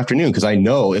workouts are in the afternoon because I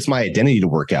know it's my identity to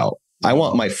work out. I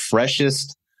want my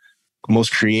freshest,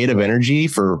 most creative energy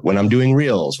for when I'm doing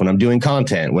reels, when I'm doing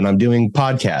content, when I'm doing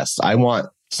podcasts.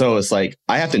 So it's like,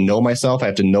 I have to know myself. I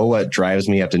have to know what drives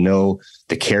me. I have to know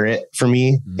the carrot for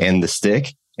me and the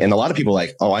stick. And a lot of people are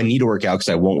like, oh, I need to work out because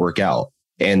I won't work out.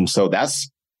 And so that's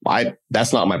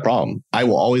not my problem. I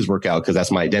will always work out because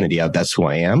that's my identity. That's who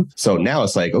I am. So now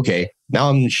it's like, okay, now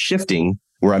I'm shifting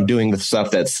where I'm doing the stuff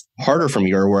that's harder for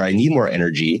me or where I need more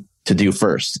energy to do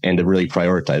first and to really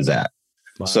prioritize that.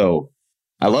 Wow. So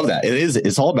I love that.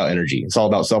 It's all about energy. It's all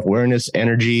about self-awareness,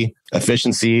 energy,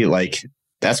 efficiency. Like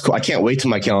that's cool. I can't wait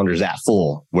till my calendar's that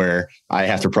full where I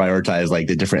have to prioritize like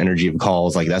the different energy of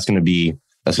calls. Like that's going to be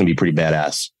pretty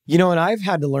badass. And I've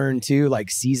had to learn too,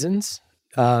 like seasons.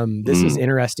 This is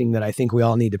interesting that I think we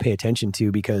all need to pay attention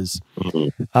to because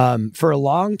for a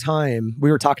long time,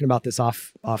 we were talking about this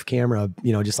off camera,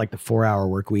 just like the 4-hour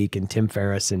work week and Tim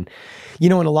Ferriss. And,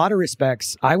 in a lot of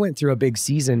respects, I went through a big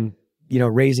season,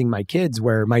 raising my kids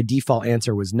where my default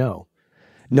answer was no.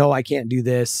 No, I can't do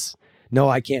this. No,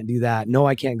 I can't do that. No,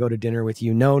 I can't go to dinner with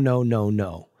you. No, no, no,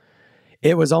 no.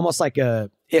 It was almost like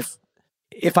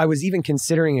if I was even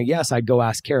considering a yes, I'd go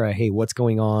ask Kara, hey, what's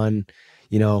going on?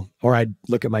 Or I'd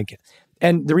look at my kid.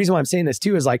 And the reason why I'm saying this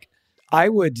too is like, I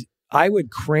would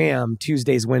cram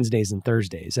Tuesdays, Wednesdays, and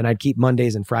Thursdays, and I'd keep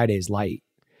Mondays and Fridays light.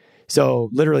 So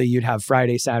literally you'd have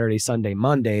Friday, Saturday, Sunday,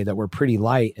 Monday that were pretty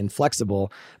light and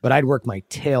flexible, but I'd work my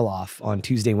tail off on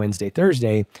Tuesday, Wednesday,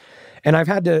 Thursday. And I've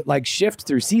had to like shift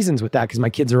through seasons with that because my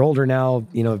kids are older now,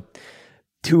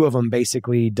 2 of them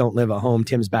basically don't live at home.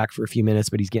 Tim's back for a few minutes,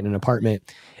 but he's getting an apartment.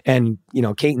 And,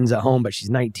 Kaiten's at home, but she's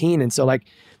 19. And so like,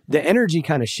 the energy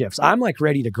kind of shifts. I'm like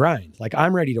ready to grind. Like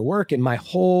I'm ready to work. And my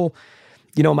whole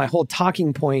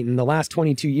talking point in the last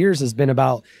 22 years has been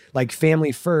about like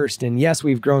family first. And yes,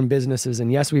 we've grown businesses and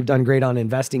yes, we've done great on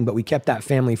investing, but we kept that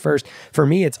family first. For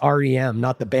me, it's REM,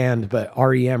 not the band, but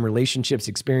REM, relationships,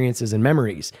 experiences, and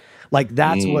memories. Like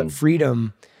that's what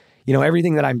freedom,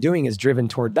 everything that I'm doing is driven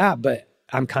toward that, but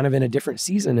I'm kind of in a different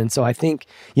season. And so I think,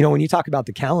 when you talk about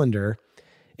the calendar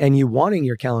and you wanting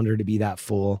your calendar to be that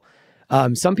full,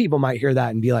 some people might hear that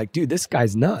and be like, dude, this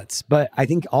guy's nuts. But I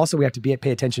think also we have to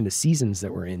pay attention to seasons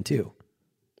that we're in too.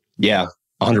 Yeah,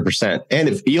 100%. And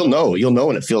if you'll know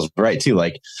when it feels right too.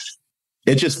 Like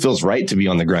it just feels right to be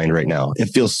on the grind right now. It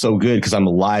feels so good because I'm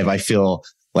alive. I feel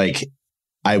like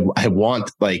I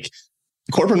want like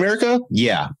corporate America.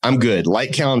 Yeah, I'm good.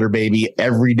 Light calendar, baby,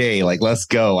 every day. Like, let's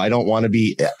go. I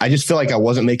just feel like I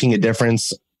wasn't making a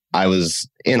difference. I was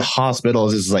in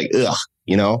hospitals. It's like, ugh,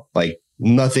 like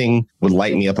nothing would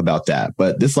light me up about that.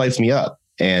 But this lights me up.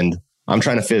 And I'm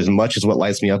trying to fit as much as what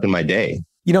lights me up in my day.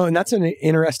 And that's an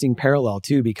interesting parallel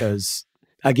too, because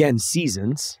again,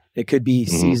 seasons, it could be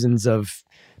seasons of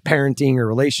parenting or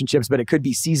relationships, but it could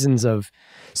be seasons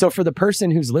so for the person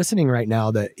who's listening right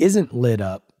now that isn't lit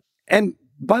up. And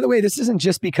by the way, this isn't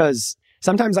just because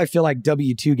sometimes I feel like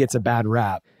W2 gets a bad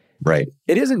rap. Right.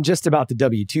 It isn't just about the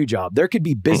W-2 job. There could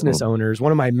be business owners.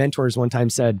 One of my mentors one time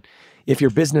said, if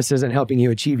your business isn't helping you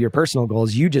achieve your personal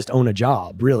goals, you just own a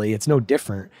job, really. It's no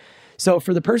different. So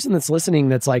for the person that's listening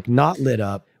that's like not lit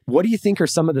up, what do you think are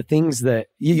some of the things that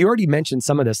you already mentioned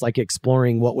some of this, like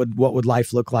exploring what would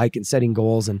life look like and setting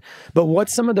goals, but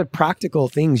what's some of the practical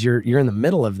things you're in the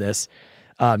middle of this?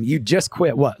 You just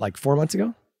quit like 4 months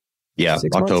ago? Yeah,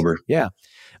 6 October. months? Yeah.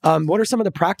 What are some of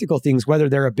the practical things, whether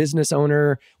they're a business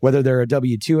owner, whether they're a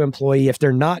W-2 employee, if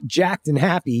they're not jacked and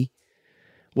happy,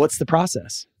 what's the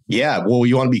process? Yeah. Well,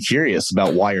 you want to be curious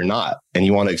about why you're not, and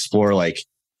you want to explore like,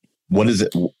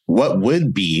 what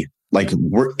would be like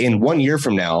we're in 1 year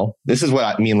from now. This is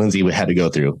what me and Lindsay had to go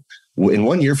through. In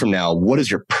 1 year from now, what does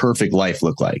your perfect life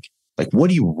look like? Like, what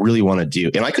do you really want to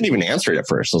do? And I couldn't even answer it at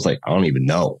first. I was like, I don't even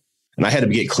know. And I had to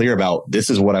get clear about, this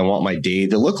is what I want my day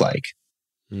to look like.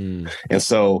 And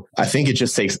so I think it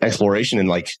just takes exploration and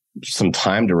like some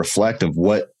time to reflect of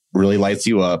what really lights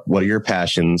you up. What are your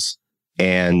passions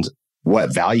and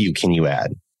what value can you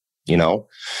add? You know?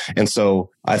 And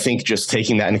so I think just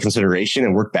taking that into consideration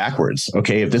and work backwards.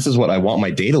 Okay. If this is what I want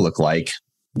my day to look like,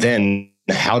 then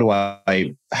how do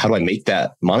I make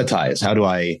that monetize? How do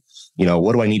I,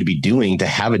 what do I need to be doing to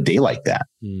have a day like that?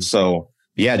 So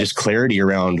yeah, just clarity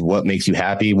around what makes you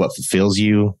happy, what fulfills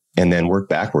you, and then work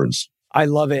backwards. I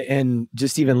love it. And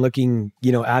just even looking,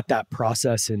 at that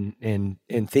process and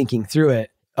thinking through it.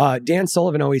 Dan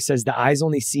Sullivan always says the eyes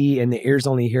only see and the ears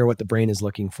only hear what the brain is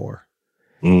looking for.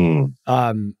 And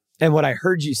what I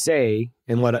heard you say,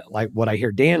 and what I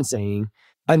hear Dan saying,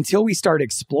 until we start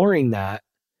exploring that.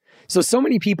 So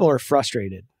many people are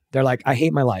frustrated. They're like, I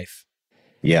hate my life.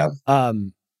 Yeah.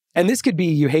 And this could be,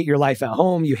 you hate your life at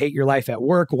home, you hate your life at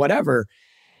work, whatever.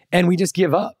 And we just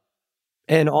give up.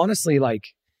 And honestly, like,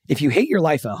 if you hate your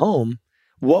life at home,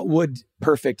 what would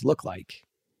perfect look like?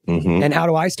 And how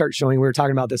do I start showing, we were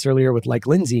talking about this earlier with like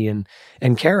Lindsay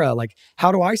and Kara, like,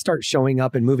 how do I start showing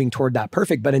up and moving toward that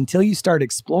perfect? But until you start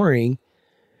exploring,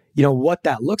 what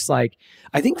that looks like,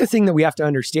 I think the thing that we have to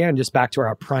understand, just back to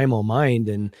our primal mind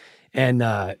and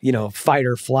fight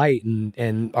or flight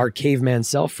and our caveman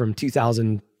self from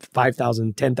 2,000,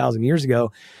 5,000, 10,000 years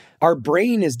ago, our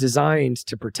brain is designed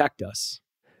to protect us.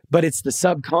 But it's the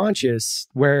subconscious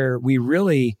where we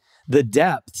really, the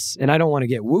depths, and I don't want to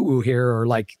get woo-woo here or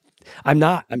like, I'm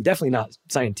definitely not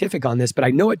scientific on this, but I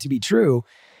know it to be true.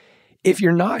 If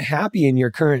you're not happy in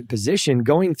your current position,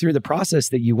 going through the process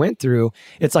that you went through,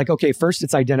 it's like, okay, first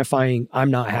it's identifying, I'm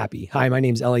not happy. Hi, my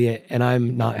name's Elliot and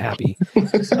I'm not happy.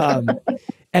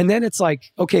 And then it's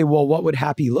like, okay, well, what would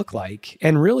happy look like?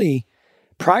 And really,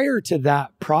 prior to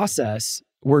that process,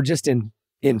 we're just in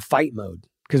fight mode,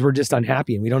 because we're just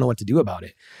unhappy and we don't know what to do about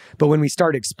it. But when we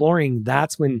start exploring,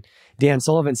 that's when Dan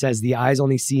Sullivan says the eyes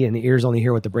only see and the ears only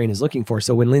hear what the brain is looking for.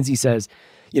 So when Lindsay says,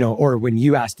 or when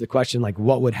you asked the question, like,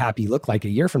 what would happy look like a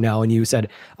year from now? And you said,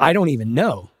 I don't even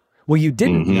know. Well, you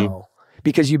didn't know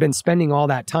because you've been spending all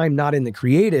that time, not in the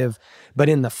creative, but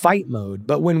in the fight mode.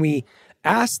 But when we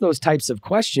ask those types of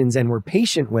questions and we're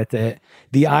patient with it,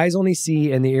 the eyes only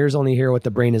see and the ears only hear what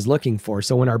the brain is looking for.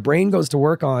 So when our brain goes to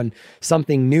work on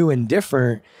something new and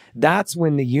different, that's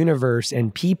when the universe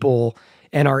and people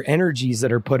and our energies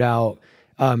that are put out,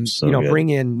 bring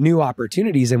in new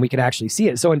opportunities and we can actually see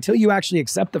it. So until you actually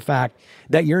accept the fact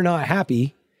that you're not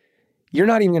happy, you're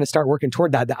not even going to start working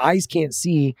toward that. The eyes can't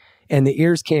see and the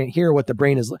ears can't hear what the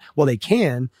brain is. Well, they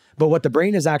can, but what the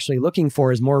brain is actually looking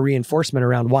for is more reinforcement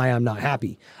around why I'm not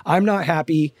happy. I'm not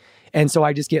happy. And so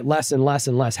I just get less and less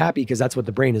and less happy because that's what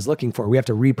the brain is looking for. We have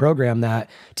to reprogram that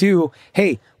to,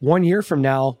 hey, 1 year from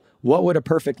now, what would a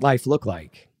perfect life look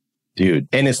like? Dude.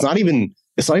 And it's not even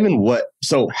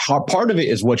part of it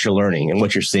is what you're learning and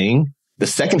what you're seeing. The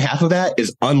second half of that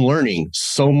is unlearning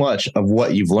so much of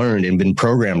what you've learned and been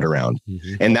programmed around.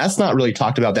 And that's not really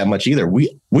talked about that much either.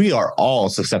 We are all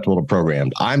susceptible to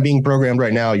programmed. I'm being programmed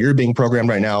right now. You're being programmed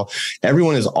right now.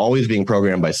 Everyone is always being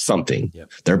programmed by something,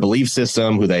 their belief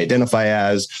system, who they identify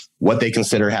as, what they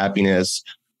consider happiness,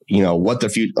 what the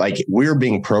future, like, we're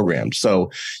being programmed.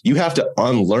 So you have to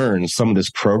unlearn some of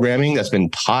this programming that's been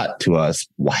taught to us,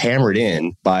 hammered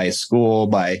in by school,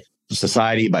 by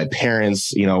society, by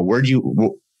parents.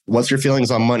 What's your feelings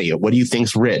on money? What do you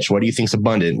think's rich? What do you think's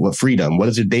abundant? What freedom? What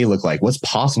does your day look like? What's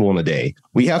possible in a day?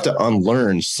 We have to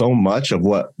unlearn so much of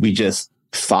what we just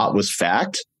thought was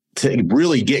fact to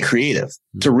really get creative,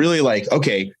 to really like,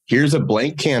 okay, here's a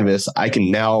blank canvas. I can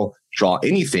now draw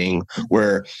anything,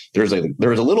 where there's a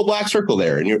little black circle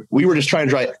there. And we were just trying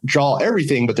to draw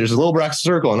everything, but there's a little black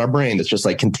circle in our brain that's just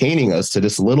like containing us to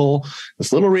this little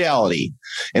reality.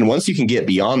 And once you can get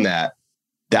beyond that,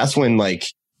 that's when like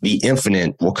the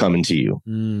infinite will come into you.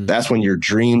 That's when your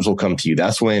dreams will come to you.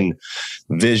 That's when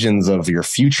visions of your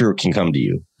future can come to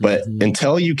you. But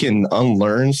until you can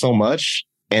unlearn so much,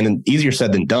 and easier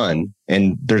said than done,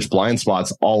 and there's blind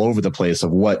spots all over the place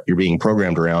of what you're being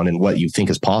programmed around and what you think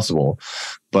is possible.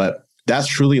 But that's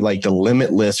truly like the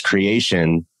limitless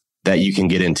creation that you can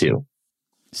get into.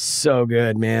 So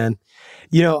good, man.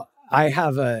 You know, I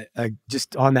have a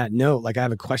just on that note, like I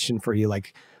have a question for you.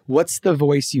 Like, what's the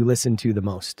voice you listen to the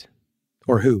most,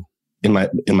 or who? In my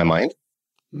mind?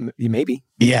 Maybe.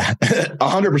 Yeah.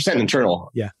 100% internal.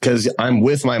 Yeah. Because I'm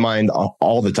with my mind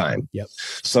all the time. Yep.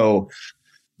 So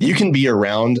you can be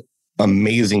around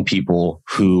amazing people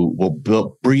who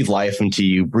will breathe life into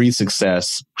you, breathe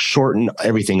success, shorten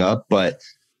everything up, but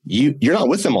you're not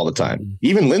with them all the time.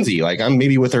 Even Lindsay, like I'm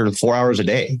maybe with her 4 hours a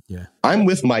day. Yeah. I'm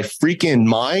with my freaking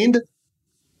mind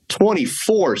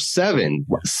 24/7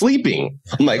 sleeping.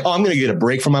 I'm like, oh, I'm going to get a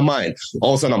break from my mind.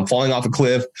 All of a sudden I'm falling off a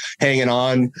cliff, hanging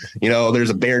on,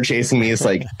 there's a bear chasing me. It's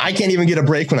like, I can't even get a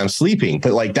break when I'm sleeping,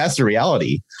 but like, that's the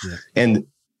reality. Yeah. And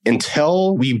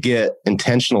until we get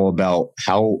intentional about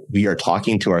how we are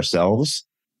talking to ourselves,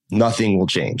 nothing will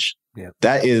change. Yeah.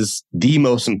 That is the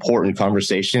most important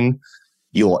conversation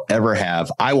you'll ever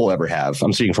have. I will ever have.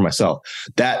 I'm speaking for myself.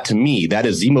 That to me, that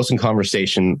is the most important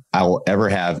conversation I will ever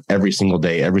have every single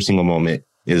day, every single moment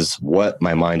is what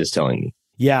my mind is telling me.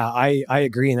 Yeah, I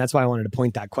agree. And that's why I wanted to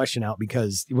point that question out,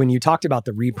 because when you talked about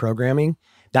the reprogramming,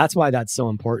 that's why that's so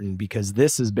important, because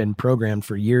this has been programmed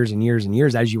for years and years and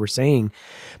years, as you were saying.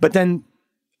 But then,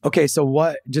 okay,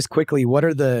 so just quickly, what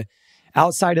are the,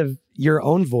 outside of your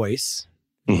own voice,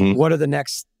 what are the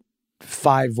next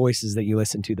 5 voices that you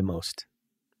listen to the most?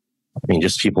 I mean,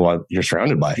 just people you're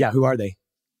surrounded by. Yeah. Who are they?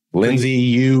 Lindsay,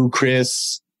 you,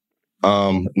 Chris,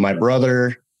 my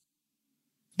brother,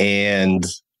 and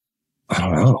I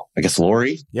don't know. I guess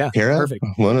Lori. Yeah. Kara, perfect.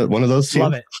 One of those two.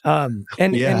 Love it.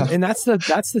 And that's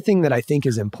the thing that I think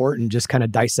is important, just kind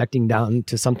of dissecting down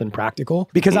to something practical,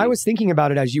 because I was thinking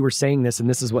about it as you were saying this, and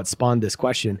this is what spawned this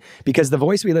question, because the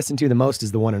voice we listen to the most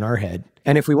is the one in our head.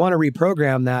 And if we want to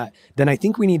reprogram that, then I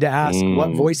think we need to ask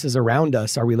what voices around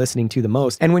us are we listening to the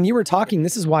most? And when you were talking,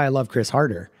 this is why I love Chris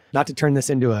Harder. Not to turn this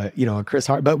into a Chris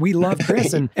Hart, but we love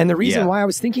Chris. And the reason why I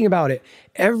was thinking about it,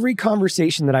 every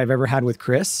conversation that I've ever had with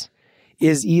Chris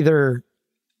is either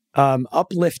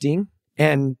uplifting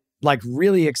and like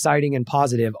really exciting and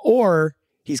positive, or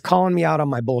he's calling me out on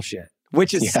my bullshit,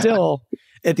 which is still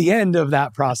at the end of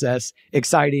that process,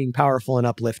 exciting, powerful, and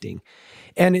uplifting.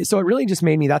 And so it really just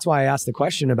made me, that's why I asked the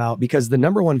question about, because the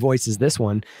number one voice is this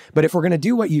one. But if we're going to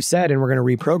do what you said and we're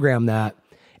going to reprogram that,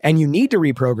 and you need to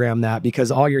reprogram that because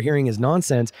all you're hearing is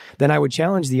nonsense, then I would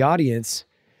challenge the audience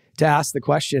to ask the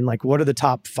question, like, what are the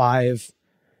top 5,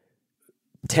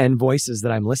 10 voices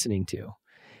that I'm listening to?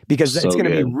 Because it's going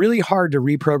to be really hard to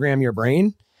reprogram your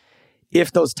brain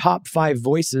if those top 5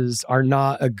 voices are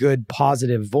not a good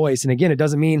positive voice. And again, it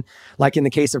doesn't mean, like in the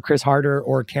case of Chris Harder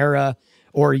or Kara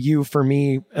or you, for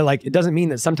me, like it doesn't mean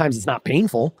that sometimes it's not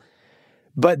painful,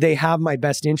 but they have my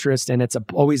best interest, and it's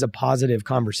always a positive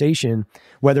conversation,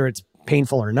 whether it's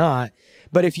painful or not.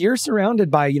 But if you're surrounded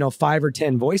by, 5 or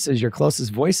 10 voices, your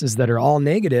closest voices that are all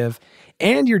negative,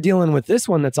 and you're dealing with this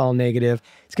one that's all negative,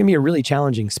 it's going to be a really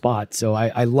challenging spot. So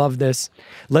I love this.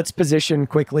 Let's position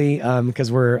quickly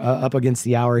because we're up against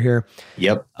the hour here.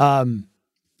 Yep.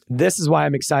 This is why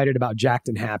I'm excited about Jacked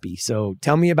and Happy. So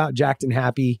tell me about Jacked and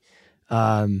Happy.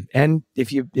 And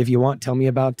if you want, tell me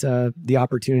about the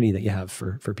opportunity that you have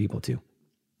for people too.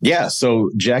 Yeah.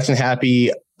 So Jacked and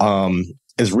Happy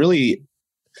is really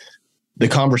the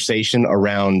conversation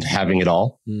around having it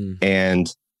all.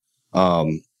 And,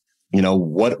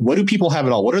 what do people have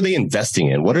it all? What are they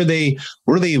investing in? What are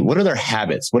their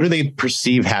habits? What do they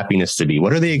perceive happiness to be?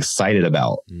 What are they excited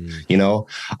about?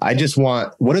 I just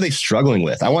want, what are they struggling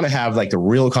with? I want to have like the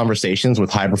real conversations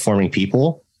with high performing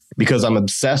people, because I'm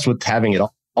obsessed with having it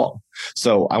all.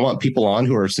 So I want people on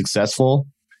who are successful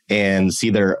and see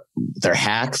their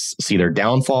hacks, see their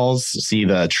downfalls, see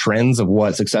the trends of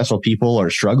what successful people are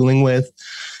struggling with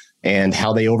and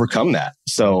how they overcome that.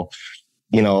 So,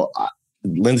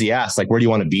 Lindsay asked, like, where do you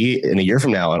want to be in a year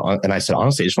from now? And I said,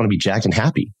 honestly, I just want to be Jacked and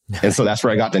Happy. And so that's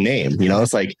where I got the name,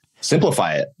 it's like,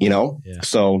 simplify it, Yeah.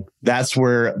 So that's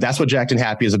what Jacked and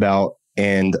Happy is about,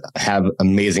 and have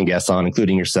amazing guests on,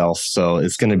 including yourself. So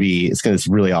it's going to be a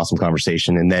really awesome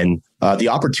conversation. And then the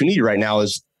opportunity right now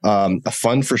is a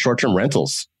fund for short-term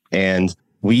rentals. And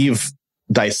we've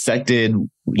dissected,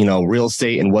 real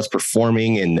estate and what's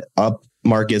performing in up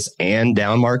markets and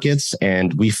down markets.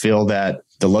 And we feel that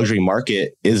the luxury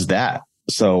market is that.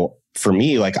 So for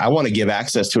me, like, I want to give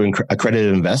access to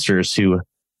accredited investors who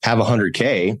have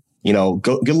 100K, you know,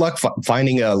 good luck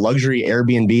finding a luxury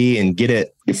Airbnb and get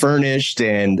it furnished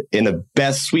and in the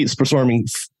best suite performing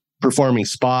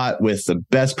spot with the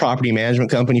best property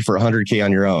management company for 100K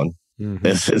on your own. Mm-hmm.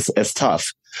 It's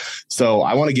tough. So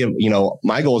I want to give, you know,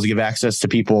 my goal is to give access to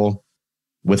people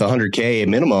with 100K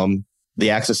minimum, the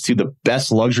access to the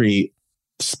best luxury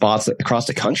spots across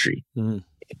the country. Mm-hmm.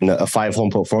 In a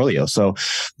 5-home portfolio. So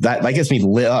that gets me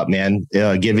lit up, man.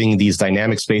 Giving these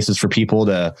dynamic spaces for people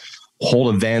to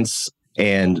hold events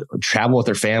and travel with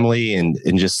their family and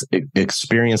just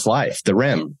experience life. The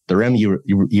REM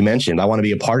you mentioned, I want to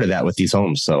be a part of that with these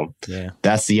homes. So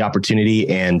that's the opportunity,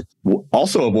 and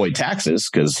also avoid taxes,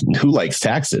 because who likes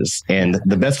taxes? And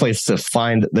the best place to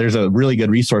find, there's a really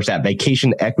good resource at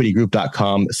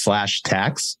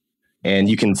vacationequitygroup.com/tax. And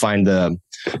you can find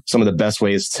some of the best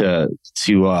ways to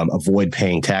avoid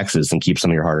paying taxes and keep some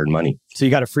of your hard-earned money. So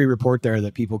you got a free report there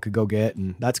that people could go get,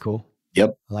 and that's cool.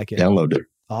 Yep, I like it. Download it.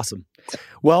 Awesome.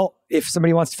 Well, if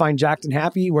somebody wants to find Jacked and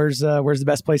Happy, where's the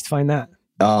best place to find that?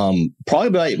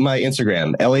 Probably by my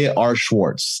Instagram, Elliot R.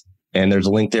 Schwartz, and there's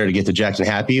a link there to get to Jacked and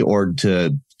Happy, or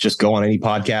to just go on any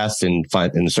podcast and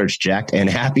search Jacked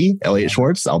and Happy, Elliot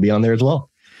Schwartz. I'll be on there as well.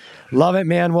 Love it,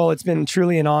 man. Well, it's been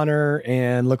truly an honor,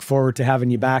 and look forward to having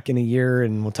you back in a year,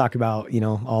 and we'll talk about, you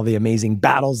know, all the amazing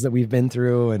battles that we've been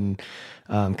through. And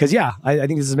because I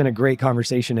think this has been a great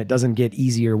conversation. It doesn't get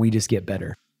easier. We just get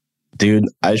better. Dude,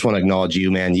 I just want to acknowledge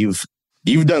you, man. You've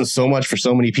done so much for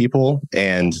so many people,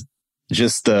 and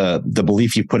just the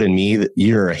belief you put in me that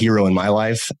you're a hero in my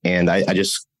life. And I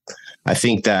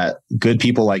think that good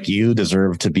people like you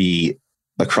deserve to be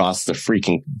across the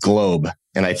freaking globe.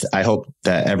 And I hope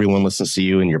that everyone listens to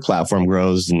you and your platform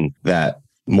grows, and that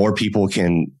more people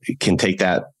can take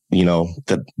that, you know,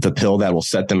 the pill that will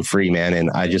set them free, man. And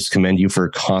I just commend you for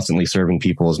constantly serving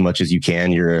people as much as you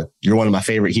can. You're one of my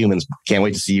favorite humans. Can't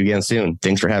wait to see you again soon.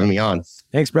 Thanks for having me on.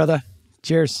 Thanks, brother.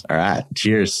 Cheers. All right.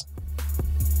 Cheers.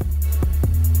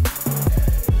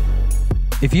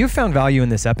 If you found value in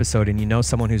this episode and you know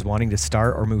someone who's wanting to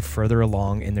start or move further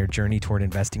along in their journey toward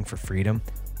investing for freedom,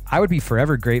 I would be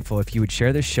forever grateful if you would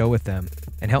share this show with them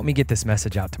and help me get this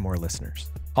message out to more listeners.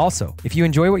 Also, if you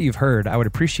enjoy what you've heard, I would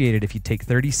appreciate it if you'd take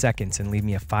 30 seconds and leave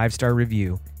me a 5-star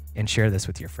review and share this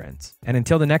with your friends. And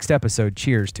until the next episode,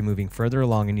 cheers to moving further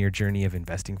along in your journey of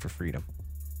investing for freedom.